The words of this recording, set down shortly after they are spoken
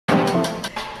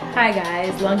Hi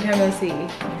guys, long time no see.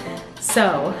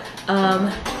 So,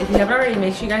 if you haven't already,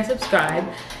 make sure you guys subscribe.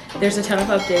 There's a ton of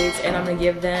updates and I'm gonna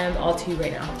give them all to you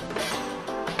right now.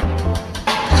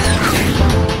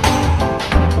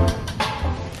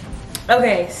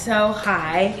 Okay, so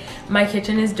hi. My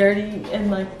kitchen is dirty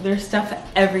and like there's stuff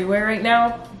everywhere right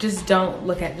now. Just don't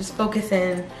look at it, just focus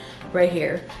in right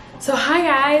here. So hi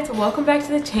guys, welcome back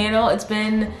to the channel. It's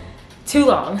been too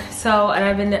long. So, and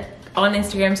I've been on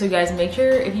Instagram, so you guys make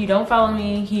sure if you don't follow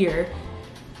me here,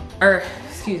 or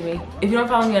excuse me, if you don't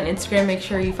follow me on Instagram, make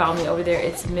sure you follow me over there.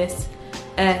 It's Miss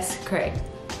S. Craig.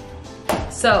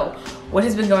 So, what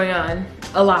has been going on?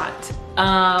 A lot.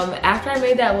 After I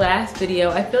made that last video,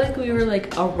 I feel like we were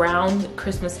like around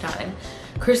Christmas time.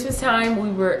 Christmas time, we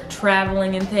were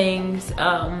traveling and things.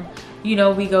 You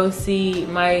know, we go see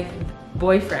my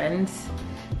boyfriend's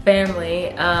family,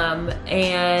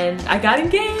 and I got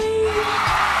engaged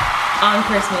on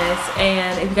Christmas.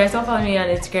 And if you guys don't follow me on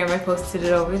Instagram, I posted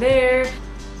it over there.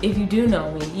 If you do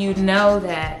know me, you know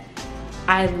that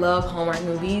I love Hallmark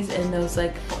movies, and those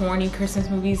like corny Christmas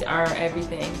movies are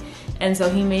everything. And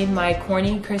so he made my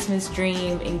corny Christmas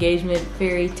dream, engagement,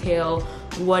 fairy tale,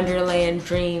 wonderland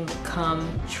dream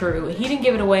come true. He didn't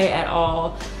give it away at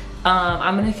all.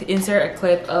 I'm gonna insert a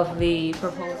clip of the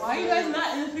proposal. Why are you guys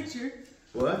not in the picture?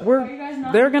 What?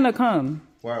 They're gonna come.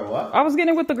 Where, what? I was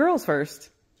getting it with the girls first.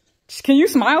 Can you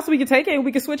smile so we can take it and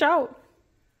we can switch out?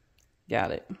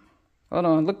 Got it. Hold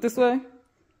on, look this way.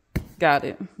 Got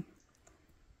it.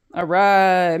 All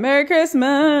right, Merry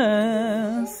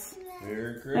Christmas.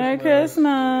 Merry Christmas. Merry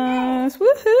Christmas.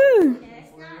 Woohoo.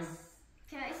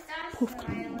 Can I stop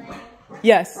smiling?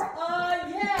 Yes.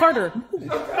 Yeah. Carter.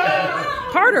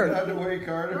 Carter. Out the way,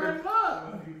 Carter.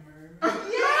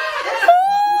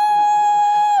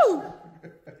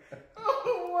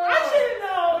 I should have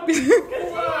known. Because you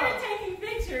were taking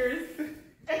pictures.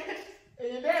 And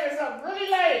your dad is up really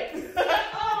late.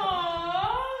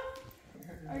 Aww.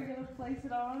 Are you gonna place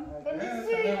it on? Let me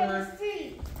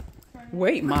see.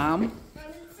 Wait, Mom.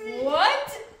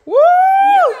 What? Woo!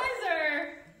 You guys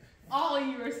are, all of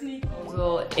you are sneaky.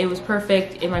 It was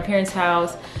perfect in my parents'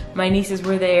 house. My nieces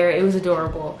were there. It was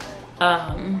adorable.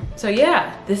 So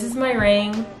yeah, this is my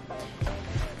ring.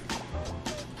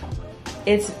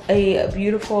 It's a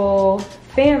beautiful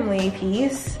family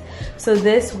piece. So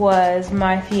this was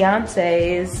my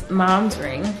fiance's mom's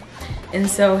ring. And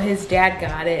so his dad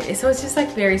got it. So it's just like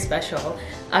very special.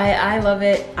 I love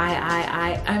it.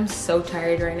 I'm so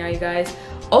tired right now, you guys.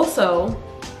 Also,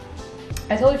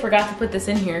 I totally forgot to put this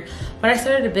in here, but I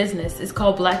started a business. It's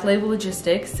called Black Label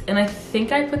Logistics, and I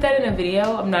think I put that in a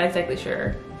video. I'm not exactly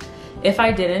sure. If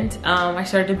I didn't, I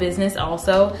started a business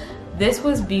also. This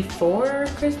was before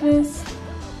Christmas.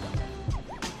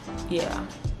 Yeah.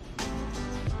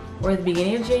 Or the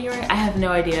beginning of January. I have no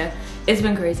idea. It's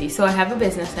been crazy. So I have a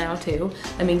business now too.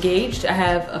 I'm engaged. I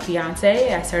have a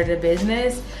fiance. I started a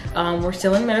business. We're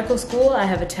still in medical school. I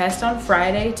have a test on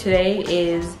Friday. Today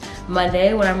is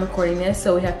Monday when I'm recording this,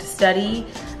 so we have to study.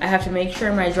 I have to make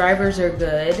sure my drivers are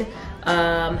good.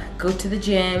 Go to the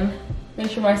gym. Make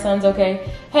sure my son's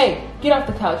okay. Hey, get off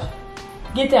the couch.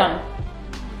 Get down.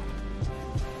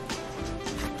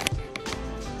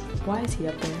 Why is he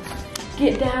up there?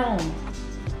 Get down.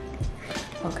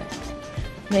 Okay.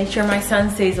 Make sure my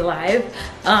son stays alive.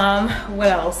 What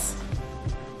else?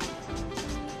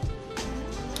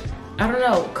 I don't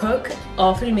know, cook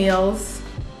all 3 meals.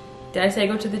 Did I say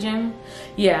go to the gym?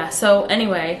 Yeah, so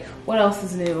anyway, what else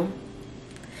is new?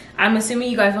 I'm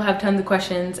assuming you guys will have tons of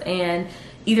questions, and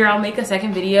either I'll make a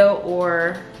second video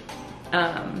or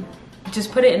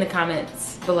just put it in the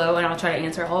comments below and I'll try to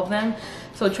answer all of them.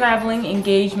 So traveling,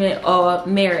 engagement,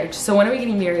 marriage. So when are we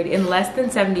getting married? In less than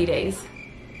 70 days.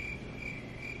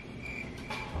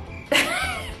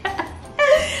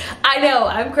 I know,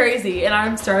 I'm crazy, and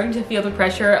I'm starting to feel the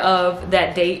pressure of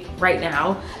that date right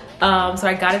now. So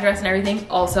I got a dress and everything.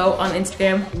 Also on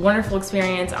Instagram, wonderful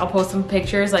experience. I'll post some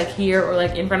pictures like here or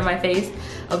like in front of my face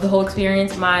of the whole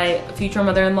experience. My future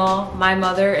mother-in-law, my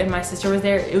mother, and my sister was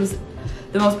there. It was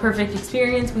the most perfect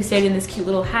experience. We stayed in this cute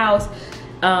little house.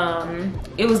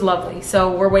 It was lovely.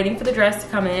 So we're waiting for the dress to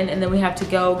come in, and then we have to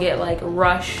go get like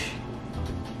rush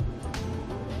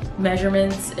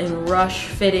measurements and rush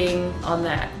fitting on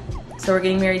that. So we're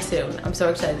getting married soon. I'm so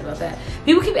excited about that.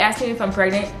 People keep asking me if I'm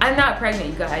pregnant. I'm not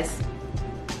pregnant, you guys.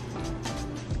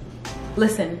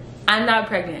 Listen, I'm not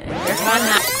pregnant. I'm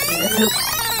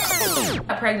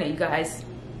not pregnant, you guys.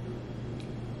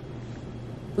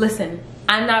 Listen,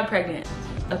 I'm not pregnant.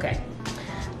 Okay.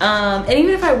 And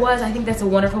even if I was, I think that's a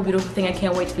wonderful, beautiful thing. I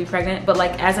can't wait to be pregnant. But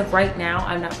like as of right now,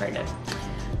 I'm not pregnant.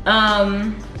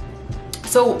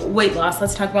 So weight loss,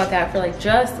 let's talk about that for like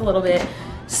just a little bit.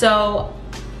 So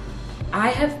I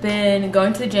have been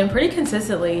going to the gym pretty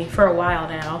consistently for a while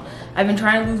now. I've been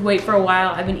trying to lose weight for a while.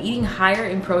 I've been eating higher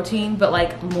in protein, but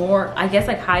like more, I guess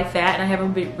like high fat, and I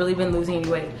haven't really been losing any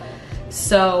weight.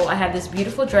 So I have this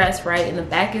beautiful dress, right? And the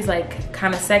back is like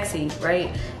kind of sexy,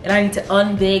 right? And I need to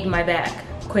unbig my back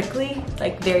quickly,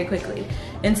 like very quickly.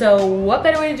 And so what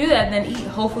better way to do that than eat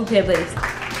whole food plant-based?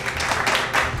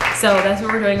 So that's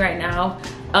what we're doing right now.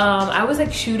 I was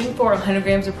like shooting for 100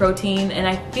 grams of protein, and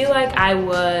I feel like I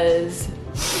was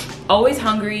always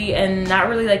hungry and not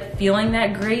really like feeling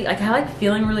that great. Like I like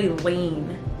feeling really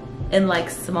lean and like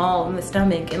small in the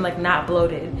stomach and like not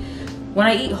bloated. When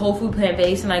I eat whole food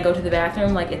plant-based and I go to the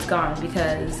bathroom, like it's gone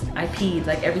because I peed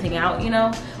like everything out, you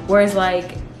know? Whereas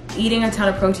like eating a ton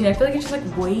of protein, I feel like it just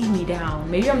like weighed me down.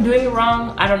 Maybe I'm doing it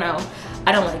wrong, I don't know.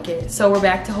 I don't like it. So we're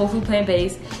back to whole food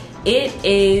plant-based. It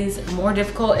is more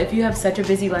difficult if you have such a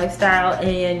busy lifestyle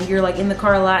and you're like in the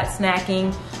car a lot,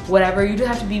 snacking, whatever. You do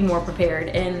have to be more prepared,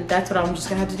 and that's what I'm just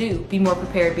gonna have to do, be more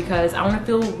prepared, because I wanna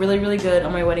feel really, really good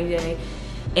on my wedding day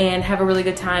and have a really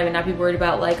good time and not be worried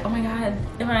about like, oh my God,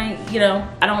 am I, you know,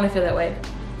 I don't wanna feel that way.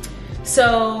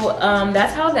 So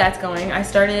that's how that's going. I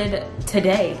started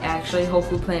today, actually, whole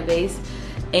food plant-based,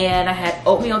 and I had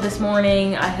oatmeal this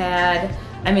morning. I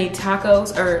made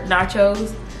tacos or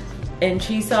nachos and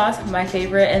cheese sauce, my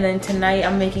favorite. And then tonight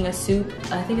I'm making a soup.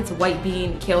 I think it's white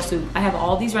bean kale soup. I have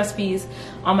all these recipes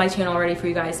on my channel already for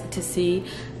you guys to see.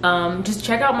 Just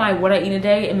check out my what I eat a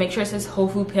day and make sure it says whole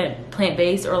food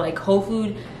plant-based or like whole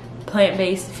food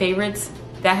plant-based favorites.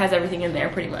 That has everything in there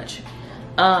pretty much.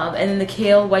 And then the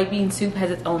kale white bean soup has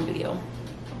its own video.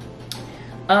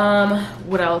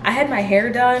 What else? I had my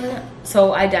hair done,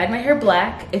 so I dyed my hair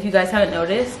black. If you guys haven't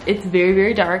noticed, it's very,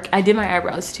 very dark. I did my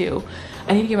eyebrows too.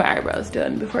 I need to get my eyebrows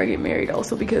done before I get married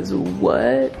also, because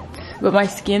what? But my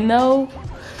skin though,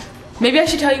 maybe I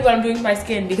should tell you what I'm doing with my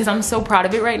skin because I'm so proud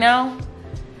of it right now.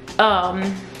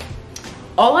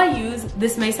 All I use,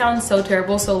 this may sound so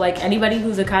terrible, so like anybody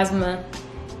who's a cosmetologist,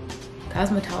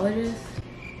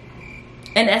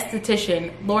 an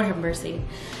esthetician, Lord have mercy.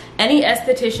 Any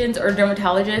estheticians or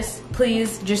dermatologists,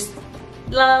 please just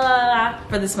la la la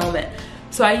for this moment.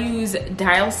 So I use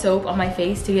Dial soap on my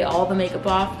face to get all the makeup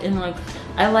off, and like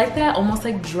I like that almost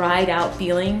like dried out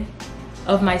feeling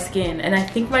of my skin, and I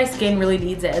think my skin really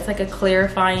needs it. It's like a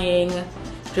clarifying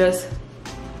just,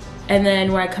 and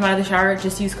then when I come out of the shower,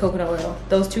 just use coconut oil.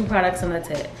 Those two products and that's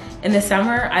it. In the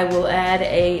summer, I will add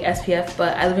a SPF,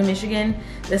 but I live in Michigan.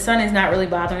 The sun is not really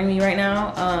bothering me right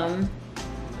now.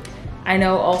 I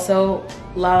know also,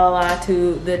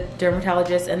 to the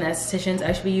dermatologists and the estheticians,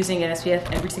 I should be using an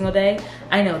SPF every single day.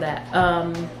 I know that,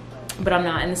 but I'm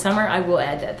not. In the summer, I will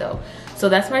add that though. So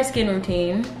that's my skin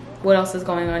routine. What else is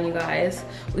going on, you guys?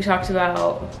 We talked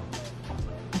about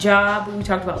job, we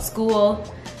talked about school,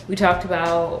 we talked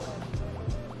about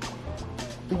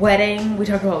wedding, we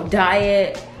talked about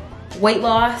diet, weight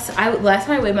loss. Last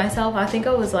time I weighed myself, I think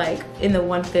I was like in the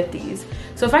 150s.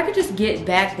 So if I could just get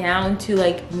back down to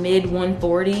like mid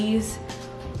 140s,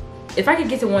 if I could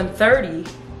get to 130,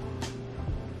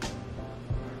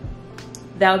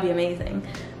 that would be amazing.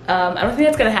 I don't think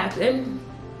that's gonna happen,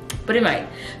 but it might.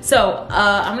 So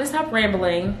I'm gonna stop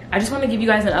rambling. I just wanna give you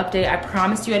guys an update. I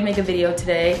promised you I'd make a video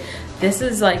today. This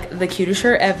is like the cutest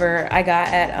shirt ever I got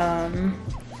at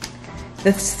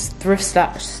the thrift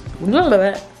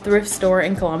store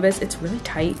in Columbus. It's really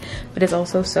tight, but it's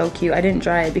also so cute. I didn't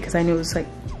dry it because I knew it was like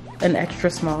an extra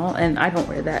small, and I don't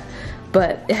wear that.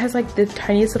 But it has like the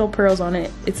tiniest little pearls on it.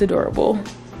 It's adorable.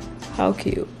 How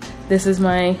cute. This is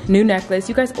my new necklace.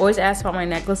 You guys always ask about my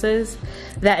necklaces.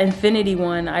 That infinity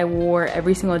one I wore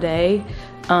every single day.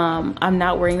 I'm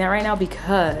not wearing that right now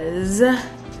because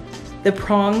the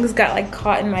prongs got like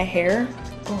caught in my hair.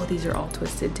 Oh, these are all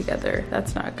twisted together.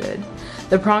 That's not good.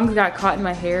 The prongs got caught in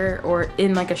my hair or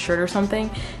in like a shirt or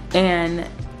something, and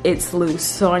it's loose.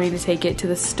 So I need to take it to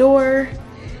the store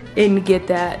and get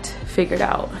that figured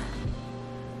out.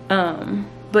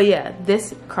 But yeah,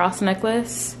 this cross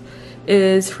necklace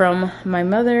is from my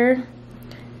mother.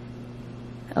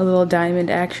 A little diamond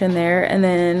action there. And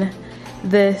then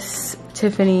this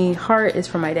Tiffany heart is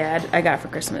from my dad. I got for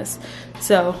Christmas.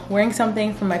 So wearing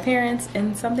something from my parents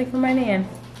and something from my nan,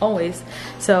 always.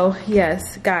 So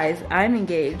yes, guys, I'm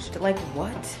engaged. Like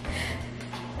what?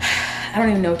 I don't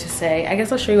even know what to say. I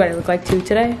guess I'll show you what I look like too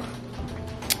today.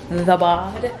 The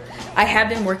bod. I have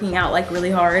been working out like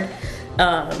really hard.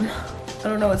 I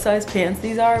don't know what size pants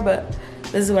these are, but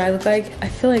this is what I look like. I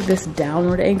feel like this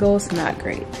downward angle is not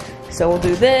great. So we'll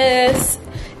do this.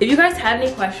 If you guys have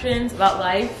any questions about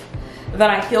life, that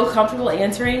I feel comfortable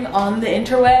answering on the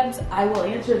interwebs, I will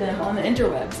answer them on the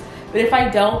interwebs. But if I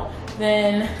don't,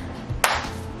 then,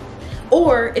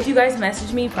 or if you guys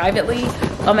message me privately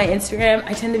on my Instagram,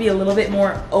 I tend to be a little bit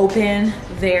more open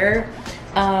there.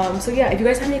 So yeah, if you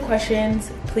guys have any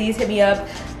questions, please hit me up.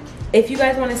 If you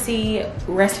guys want to see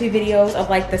recipe videos of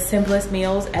like the simplest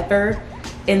meals ever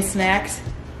in snacks,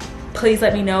 please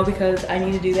let me know because I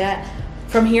need to do that.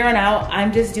 From here on out,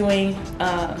 I'm just doing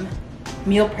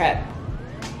meal prep.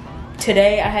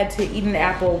 Today I had to eat an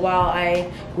apple while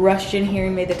I rushed in here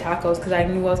and made the tacos because I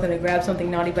knew I was going to grab something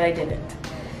naughty, but I didn't.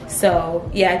 So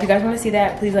yeah, if you guys want to see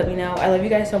that, please let me know. I love you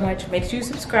guys so much. Make sure you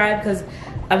subscribe because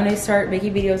I'm going to start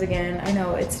making videos again. I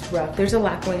know it's rough. There's a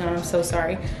lot going on. I'm so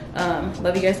sorry.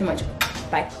 Love you guys so much.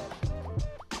 Bye.